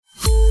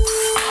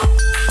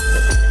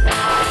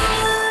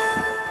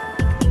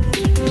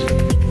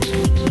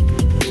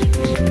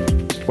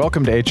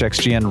Welcome to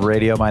HXGN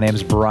Radio. My name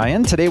is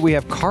Brian. Today we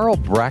have Carl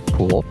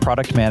Brackpool,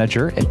 Product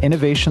Manager and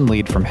Innovation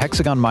Lead from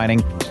Hexagon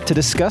Mining, to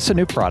discuss a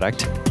new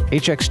product,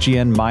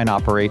 HXGN Mine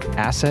Operate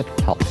Asset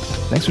Health.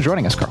 Thanks for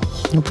joining us, Carl.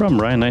 No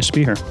problem, Ryan. Nice to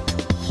be here.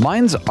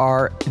 Mines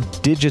are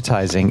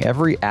digitizing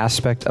every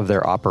aspect of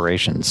their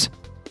operations,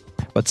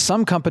 but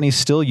some companies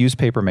still use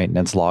paper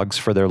maintenance logs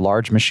for their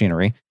large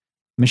machinery.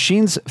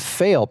 Machines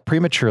fail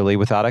prematurely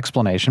without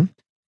explanation.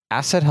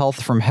 Asset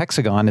Health from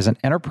Hexagon is an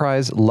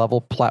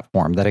enterprise-level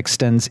platform that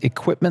extends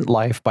equipment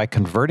life by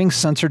converting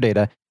sensor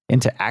data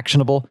into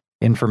actionable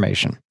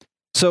information.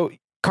 So,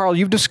 Carl,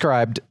 you've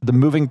described the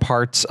moving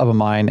parts of a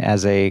mine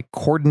as a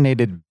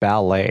coordinated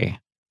ballet.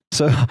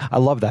 So I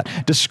love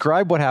that.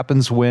 Describe what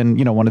happens when,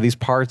 one of these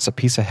parts, a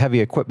piece of heavy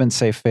equipment,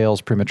 say,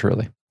 fails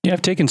prematurely. Yeah,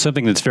 I've taken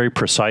something that's very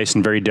precise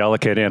and very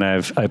delicate, and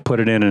I put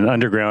it in an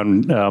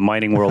underground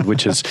mining world,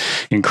 which is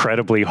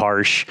incredibly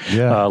harsh.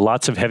 Yeah.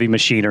 Lots of heavy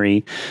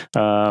machinery,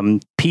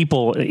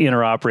 people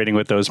interoperating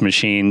with those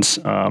machines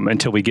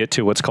until we get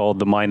to what's called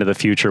the mine of the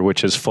future,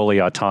 which is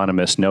fully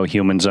autonomous, no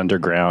humans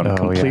underground,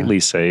 completely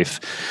safe,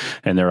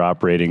 and they're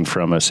operating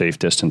from a safe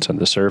distance on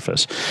the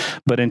surface.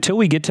 But until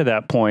we get to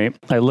that point,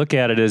 I look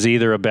at it as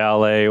either a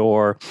ballet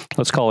or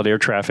let's call it air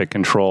traffic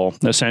control.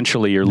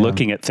 Essentially, you're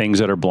looking at things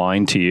that are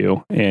blind to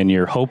you, and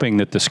you're hoping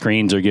that the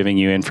screens are giving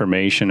you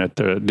information at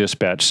the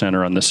dispatch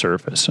center on the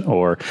surface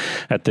or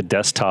at the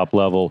desktop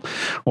level,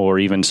 or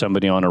even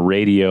somebody on a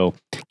radio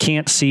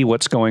can't see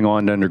what's going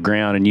on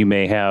underground, and you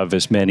may have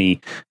as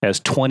many as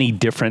 20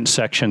 different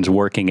sections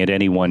working at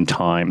any one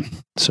time.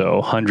 So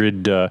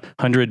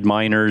 100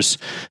 miners,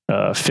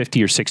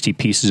 50 or 60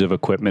 pieces of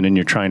equipment, and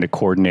you're trying to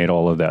coordinate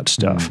all of that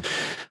stuff.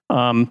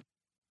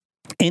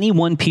 Any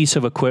one piece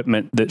of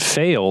equipment that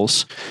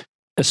fails,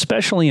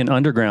 especially in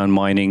underground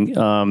mining,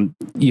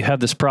 you have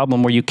this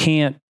problem where you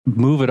can't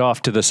move it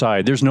off to the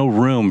side. There's no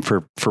room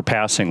for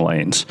passing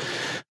lanes.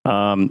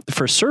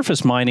 For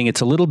surface mining, it's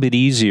a little bit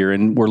easier,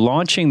 and we're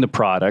launching the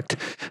product,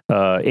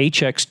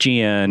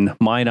 HXGN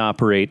Mine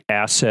Operate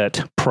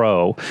Asset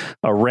Pro,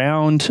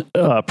 around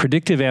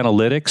predictive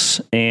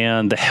analytics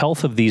and the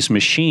health of these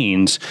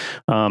machines,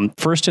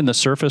 first in the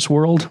surface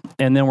world,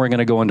 and then we're going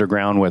to go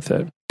underground with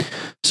it.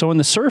 So in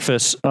the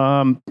surface,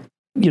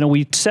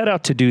 we set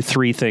out to do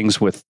three things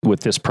with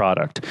this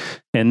product,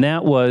 and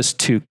that was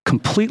to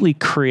completely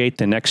create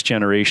the next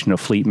generation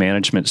of fleet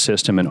management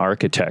system and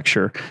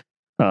architecture.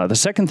 The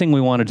second thing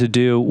we wanted to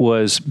do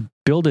was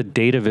build a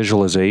data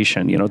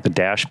visualization, the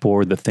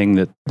dashboard, the thing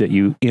that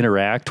you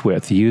interact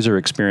with, the user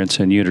experience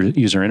and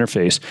user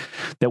interface,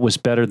 that was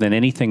better than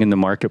anything in the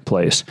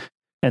marketplace.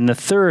 And the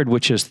third,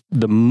 which is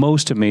the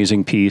most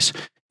amazing piece,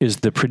 is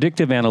the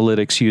predictive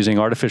analytics using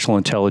artificial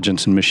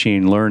intelligence and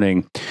machine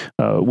learning,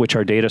 which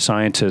our data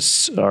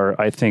scientists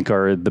I think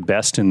are the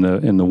best in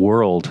the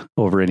world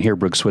over in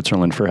Heerbrugg,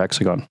 Switzerland for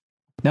Hexagon.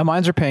 Now,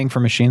 mines are paying for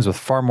machines with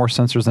far more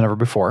sensors than ever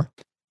before,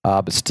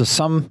 but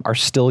some are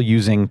still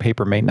using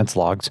paper maintenance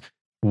logs.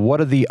 What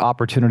are the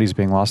opportunities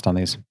being lost on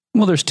these?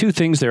 Well, there's two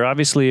things there.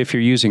 Obviously, if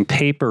you're using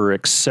paper or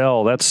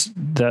Excel, that's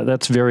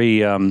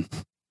very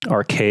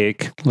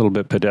archaic, a little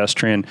bit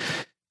pedestrian.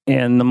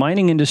 And the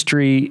mining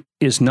industry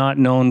is not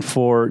known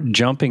for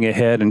jumping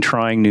ahead and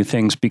trying new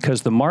things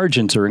because the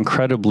margins are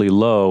incredibly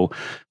low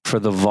for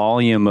the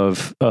volume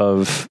of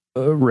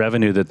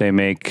revenue that they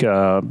make,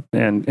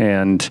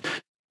 and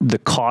the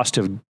cost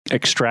of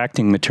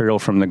extracting material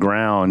from the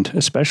ground,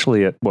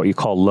 especially at what you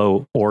call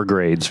low ore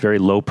grades, very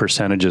low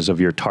percentages of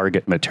your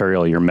target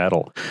material, your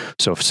metal.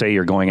 So if, say,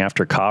 you're going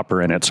after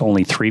copper and it's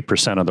only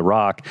 3% of the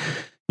rock,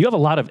 you have a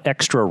lot of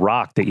extra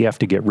rock that you have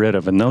to get rid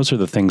of, and those are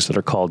the things that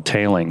are called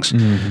tailings.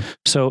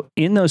 So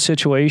in those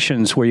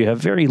situations where you have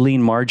very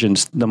lean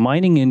margins, the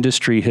mining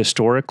industry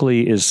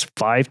historically is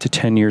 5 to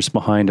 10 years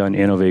behind on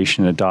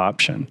innovation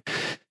adoption.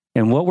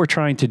 And what we're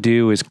trying to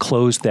do is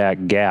close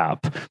that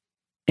gap.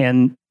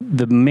 And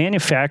the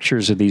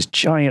manufacturers of these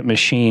giant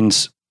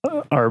machines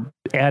are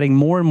adding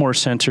more and more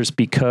sensors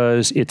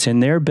because it's in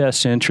their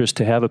best interest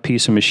to have a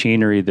piece of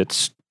machinery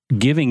that's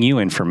giving you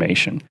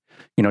information.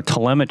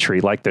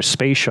 Telemetry, like the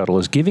space shuttle,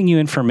 is giving you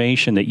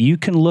information that you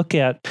can look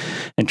at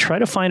and try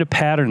to find a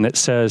pattern that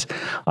says,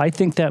 I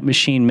think that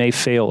machine may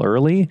fail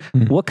early.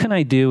 What can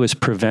I do as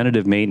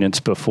preventative maintenance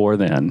before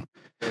then?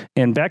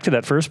 And back to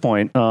that first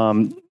point,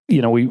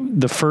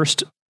 the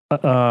first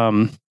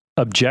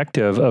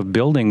objective of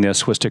building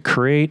this was to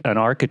create an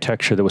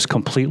architecture that was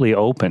completely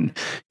open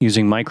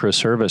using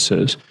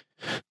microservices.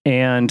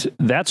 And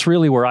that's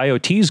really where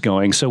IoT is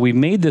going. So we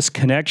made this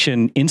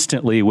connection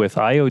instantly with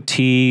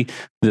IoT,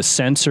 the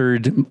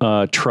censored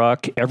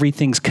truck,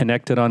 everything's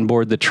connected on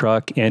board the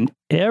truck, and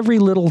every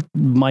little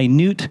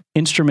minute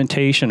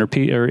instrumentation or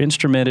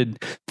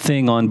instrumented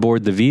thing on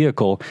board the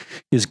vehicle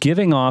is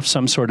giving off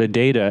some sort of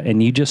data,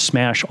 and you just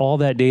smash all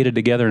that data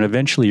together, and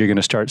eventually you're going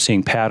to start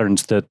seeing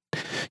patterns that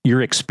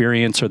your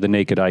experience or the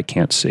naked eye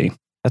can't see.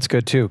 That's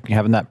good too,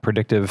 having that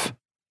predictive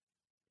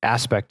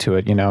aspect to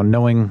it,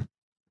 knowing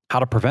how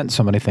to prevent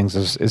so many things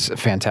is a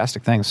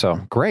fantastic thing. So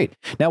great.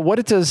 Now,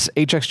 what does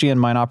HXGN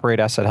Mine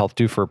Operate Asset Health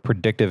do for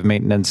predictive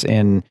maintenance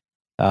in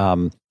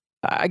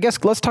I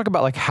guess let's talk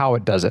about like how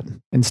it does it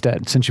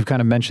instead, since you've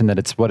kind of mentioned that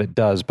it's what it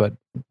does, but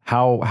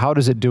how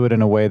does it do it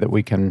in a way that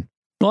we can...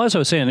 Well, as I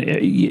was saying,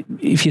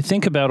 if you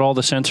think about all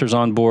the sensors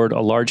on board a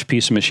large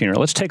piece of machinery,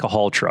 let's take a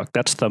haul truck.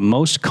 That's the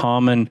most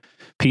common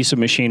piece of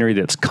machinery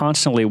that's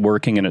constantly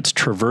working, and it's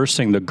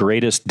traversing the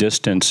greatest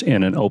distance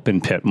in an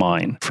open pit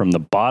mine, from the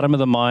bottom of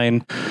the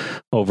mine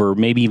over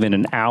maybe even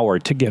an hour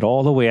to get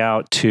all the way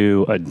out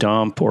to a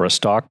dump or a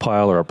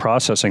stockpile or a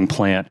processing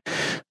plant.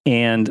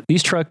 And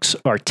these trucks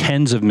are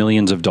tens of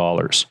millions of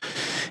dollars.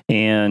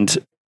 And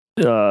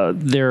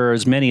there are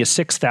as many as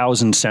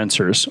 6,000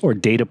 sensors or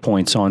data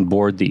points on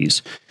board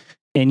these.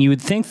 And you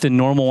would think the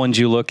normal ones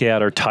you look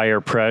at are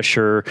tire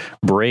pressure,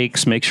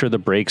 brakes, make sure the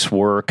brakes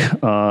work,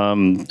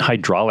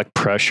 hydraulic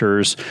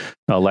pressures,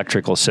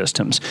 electrical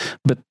systems.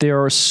 But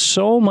there are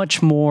so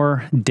much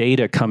more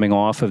data coming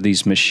off of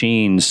these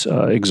machines,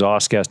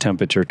 exhaust gas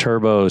temperature,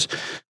 turbos,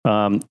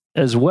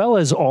 as well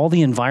as all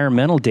the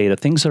environmental data,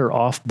 things that are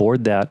off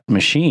board that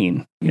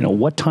machine. You know,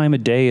 what time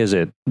of day is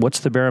it? What's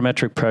the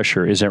barometric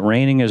pressure? Is it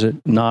raining? Is it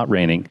not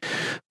raining?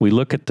 We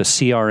look at the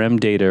CRM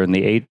data and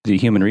the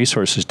human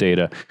resources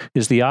data.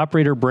 Is the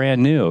operator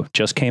brand new?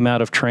 Just came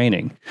out of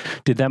training?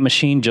 Did that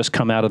machine just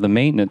come out of the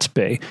maintenance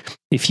bay?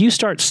 If you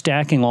start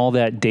stacking all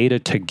that data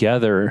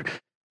together,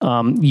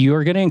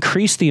 you're going to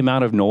increase the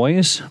amount of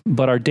noise,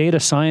 but our data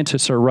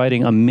scientists are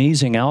writing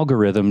amazing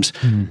algorithms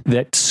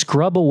that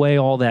scrub away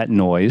all that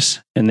noise,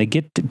 and they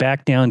get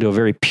back down to a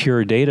very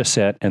pure data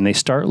set, and they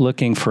start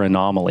looking for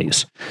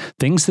anomalies,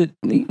 things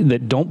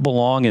that don't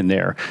belong in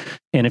there.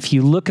 And if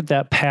you look at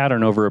that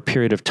pattern over a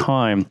period of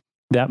time,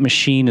 that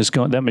machine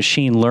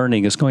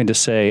learning is going to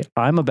say,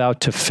 I'm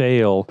about to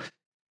fail,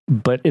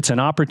 but it's an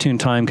opportune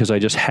time because I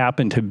just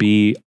happen to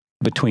be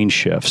between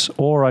shifts,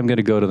 or I'm going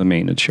to go to the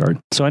maintenance yard.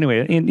 So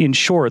anyway, in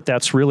short,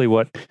 that's really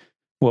what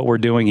we're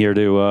doing here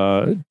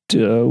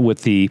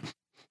with the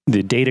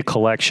data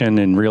collection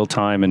in real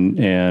time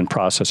and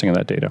processing of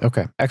that data.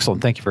 Okay,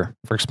 excellent. Thank you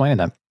for explaining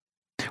that.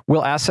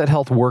 Will Asset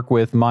Health work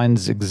with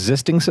mine's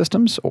existing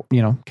systems? Or,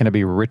 can it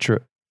be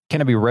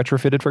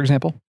retrofitted, for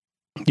example?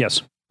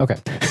 Yes. Okay.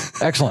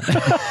 Excellent.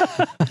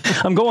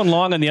 I'm going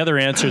long on the other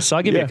answers, so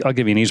I'll give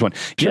you an easy one.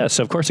 Sure. Yes,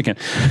 of course it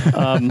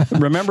can.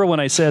 Remember when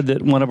I said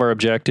that one of our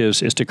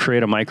objectives is to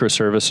create a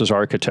microservices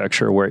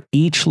architecture where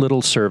each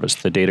little service,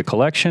 the data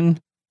collection,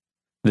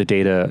 the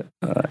data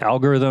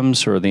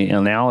algorithms or the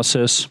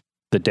analysis,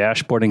 the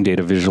dashboarding,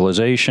 data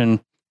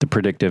visualization, the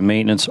predictive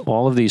maintenance,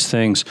 all of these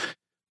things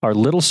are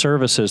little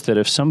services that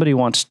if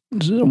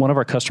one of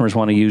our customers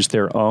want to use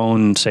their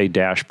own, say,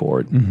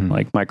 dashboard,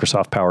 like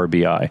Microsoft Power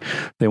BI,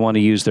 they want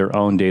to use their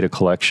own data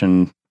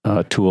collection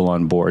tool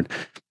on board,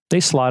 they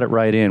slot it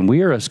right in.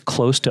 We are as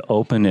close to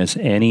open as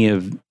any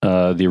of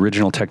the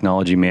original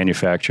technology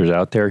manufacturers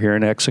out there here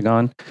in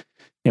Hexagon.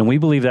 And we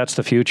believe that's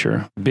the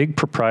future. Big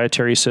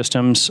proprietary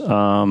systems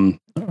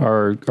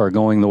are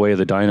going the way of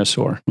the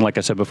dinosaur. And like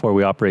I said before,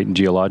 we operate in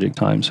geologic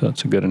time, so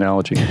it's a good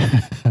analogy.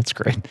 That's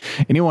great.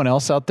 Anyone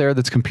else out there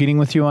that's competing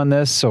with you on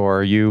this, or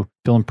are you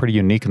feeling pretty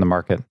unique in the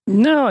market?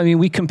 No, I mean,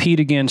 we compete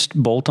against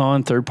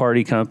bolt-on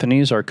third-party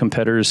companies, our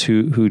competitors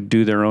who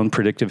do their own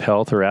predictive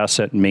health or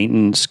asset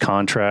maintenance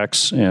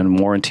contracts and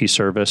warranty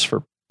service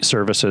for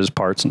services,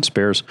 parts, and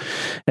spares.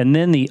 And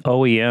then the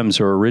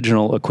OEMs or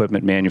original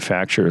equipment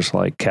manufacturers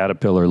like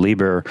Caterpillar,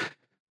 Liebherr,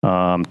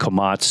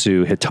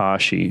 Komatsu,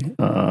 Hitachi,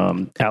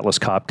 Atlas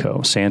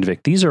Copco, Sandvik.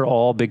 These are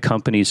all big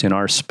companies in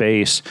our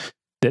space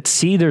that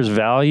see there's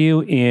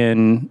value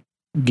in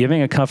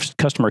giving a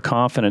customer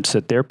confidence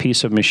that their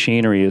piece of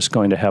machinery is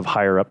going to have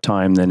higher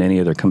uptime than any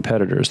of their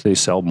competitors. They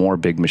sell more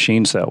big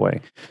machines that way.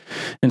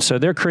 And so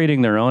they're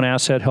creating their own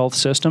asset health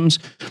systems.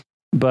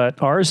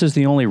 But ours is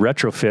the only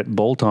retrofit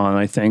bolt-on,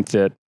 I think,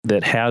 that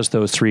has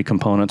those three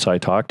components I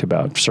talked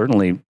about.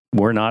 Certainly,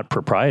 we're not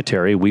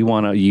proprietary. We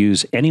want to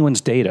use anyone's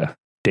data.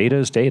 Data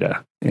is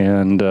data.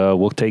 And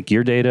we'll take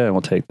your data, and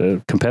we'll take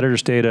the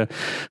competitor's data.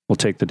 We'll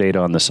take the data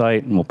on the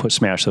site, and we'll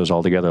smash those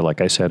all together, like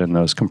I said, in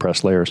those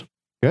compressed layers.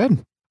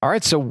 Good. All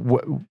right. So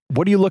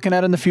what are you looking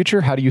at in the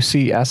future? How do you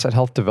see Asset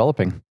Health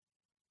developing?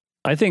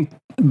 I think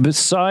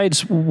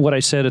besides what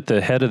I said at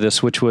the head of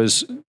this, which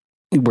was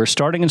we're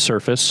starting in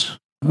surface.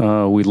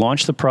 We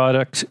launched the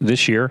product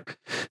this year,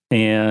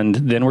 and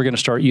then we're going to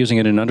start using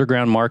it in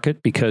underground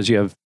market because you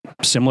have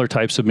similar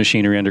types of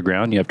machinery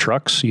underground. You have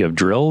trucks, you have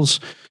drills,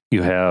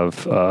 you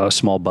have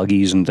small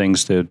buggies and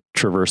things to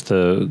traverse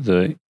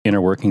the inner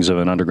workings of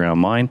an underground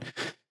mine.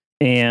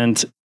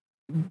 And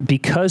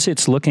because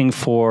it's looking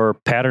for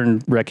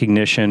pattern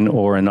recognition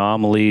or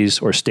anomalies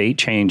or state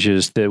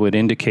changes that would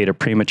indicate a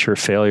premature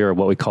failure or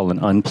what we call an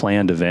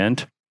unplanned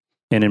event,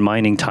 and in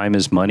mining, time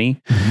is money.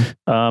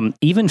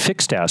 Even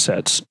fixed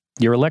assets,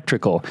 your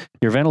electrical,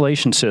 your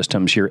ventilation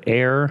systems, your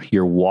air,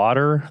 your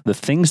water, the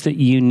things that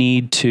you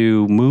need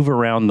to move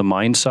around the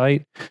mine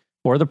site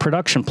or the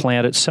production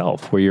plant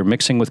itself, where you're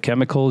mixing with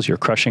chemicals, you're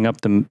crushing up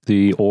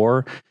the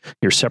ore,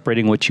 you're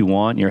separating what you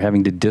want, you're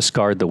having to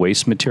discard the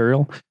waste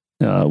material,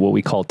 what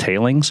we call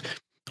tailings.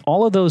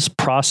 all of those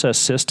process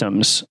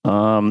systems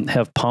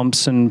have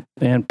pumps and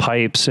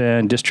pipes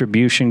and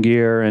distribution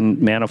gear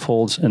and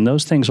manifolds, and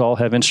those things all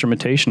have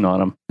instrumentation on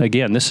them.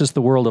 Again, this is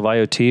the world of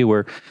IoT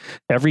where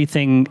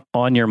everything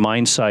on your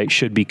mine site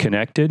should be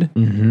connected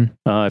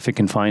if it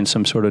can find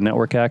some sort of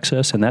network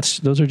access, and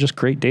those are just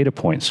great data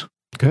points.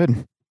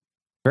 Good.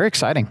 Very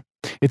exciting.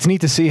 It's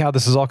neat to see how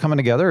this is all coming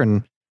together,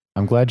 and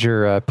I'm glad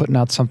you're putting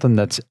out something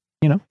that's,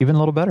 even a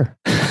little better.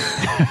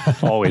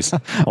 Always.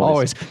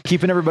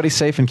 Keeping everybody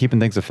safe and keeping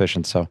things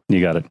efficient. So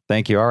you got it.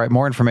 Thank you. All right.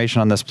 More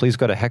information on this, please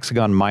go to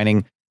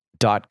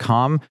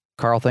hexagonmining.com.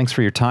 Carl, thanks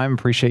for your time.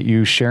 Appreciate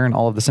you sharing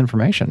all of this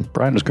information.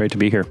 Brian, it was great to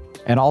be here.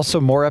 And also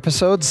more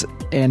episodes,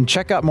 and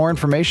check out more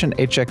information,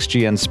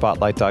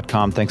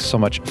 hxgnspotlight.com. Thanks so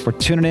much for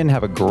tuning in.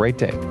 Have a great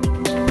day.